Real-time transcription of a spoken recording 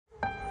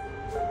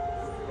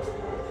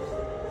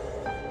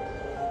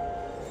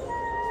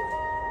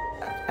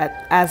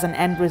as an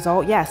end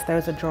result, yes,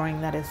 there's a drawing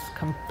that is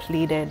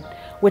completed,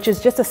 which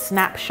is just a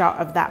snapshot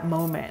of that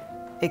moment.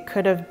 It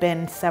could have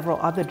been several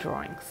other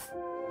drawings.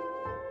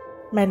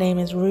 My name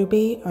is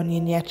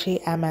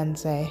onyinyechi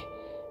amanze,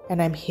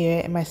 and I'm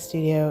here in my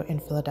studio in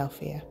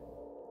Philadelphia.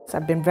 So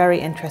I've been very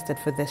interested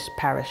for this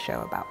Paris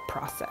show about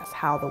process,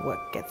 how the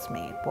work gets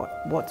made,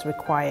 what's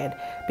required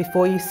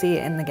before you see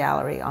it in the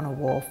gallery on a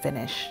wall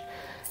finish.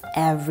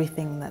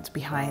 Everything that's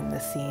behind the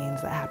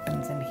scenes that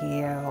happens in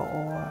here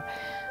or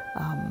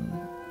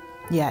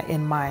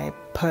in my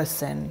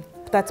person.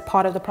 That's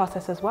part of the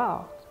process as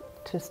well,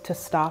 to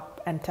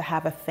stop and to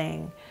have a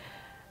thing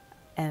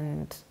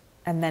and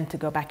then to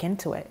go back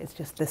into it. It's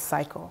just this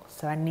cycle.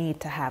 So I need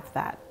to have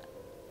that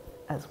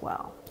as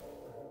well.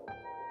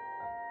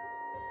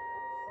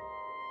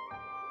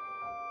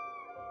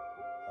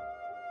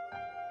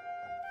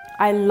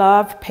 I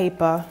love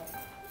paper.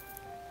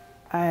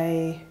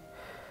 I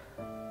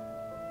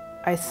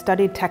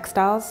studied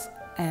textiles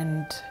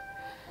and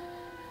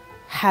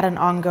had an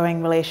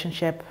ongoing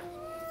relationship,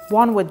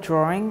 one with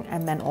drawing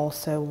and then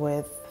also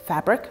with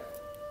fabric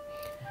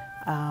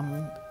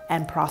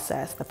and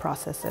process. The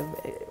process of,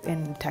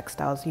 in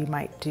textiles, you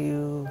might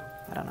do,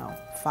 I don't know,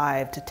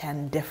 5 to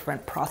 10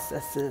 different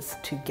processes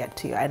to get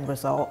to your end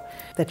result,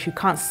 that you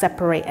can't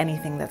separate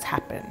anything that's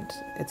happened.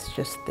 It's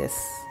just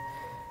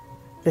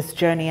this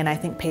journey, and I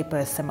think paper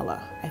is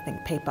similar. I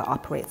think paper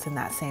operates in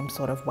that same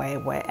sort of way,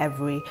 where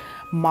every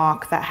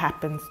mark that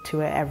happens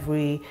to it,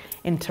 every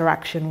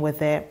interaction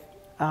with it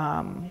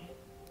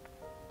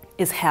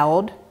is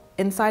held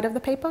inside of the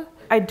paper.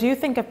 I do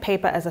think of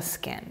paper as a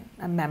skin,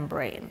 a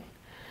membrane.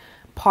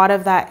 Part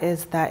of that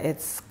is that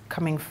it's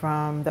coming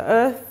from the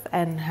earth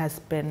and has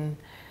been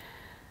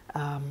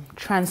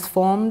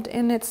transformed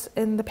in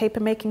the paper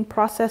making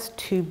process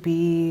to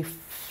be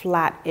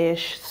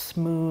flat-ish,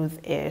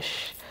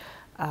 smooth-ish.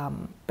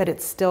 But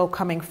it's still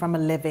coming from a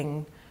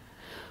living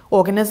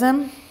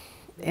organism.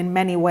 In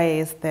many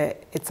ways,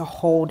 that it's a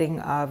holding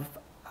of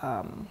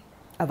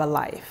a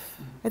life.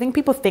 I think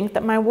people think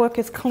that my work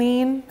is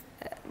clean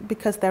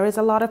because there is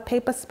a lot of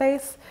paper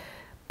space,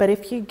 but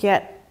if you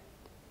get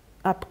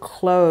up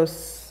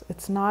close,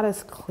 it's not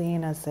as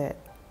clean as it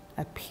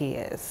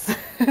appears.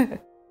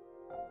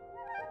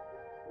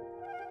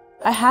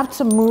 I have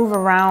to move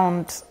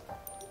around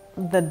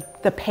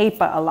the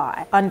paper a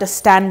lot,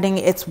 understanding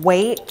its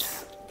weight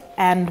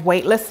and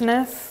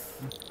weightlessness.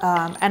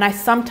 And I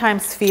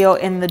sometimes feel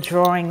in the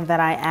drawing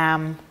that I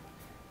am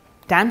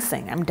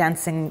dancing. I'm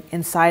dancing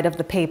inside of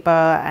the paper,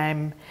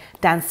 I'm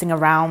dancing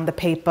around the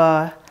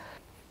paper.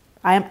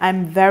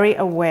 I'm very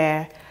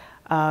aware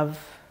of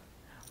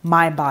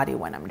my body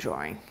when I'm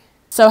drawing.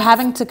 So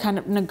having to kind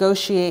of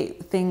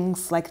negotiate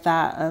things like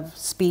that of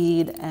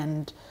speed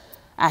and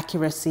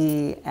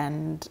accuracy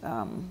and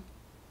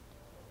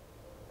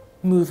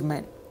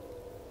movement,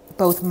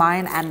 both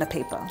mine and the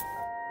paper.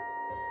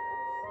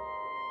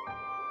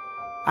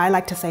 I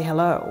like to say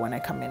hello when I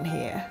come in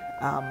here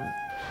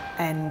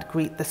and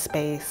greet the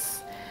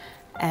space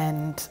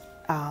and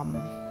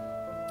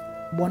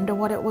wonder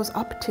what it was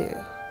up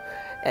to.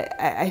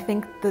 I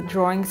think the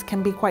drawings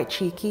can be quite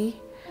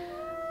cheeky,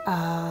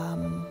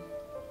 and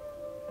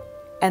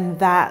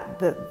that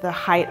the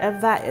height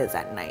of that is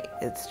at night.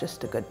 It's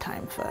just a good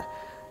time for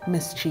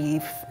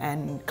mischief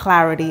and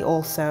clarity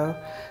also.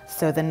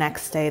 So the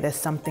next day there's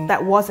something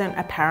that wasn't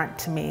apparent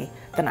to me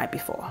the night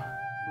before.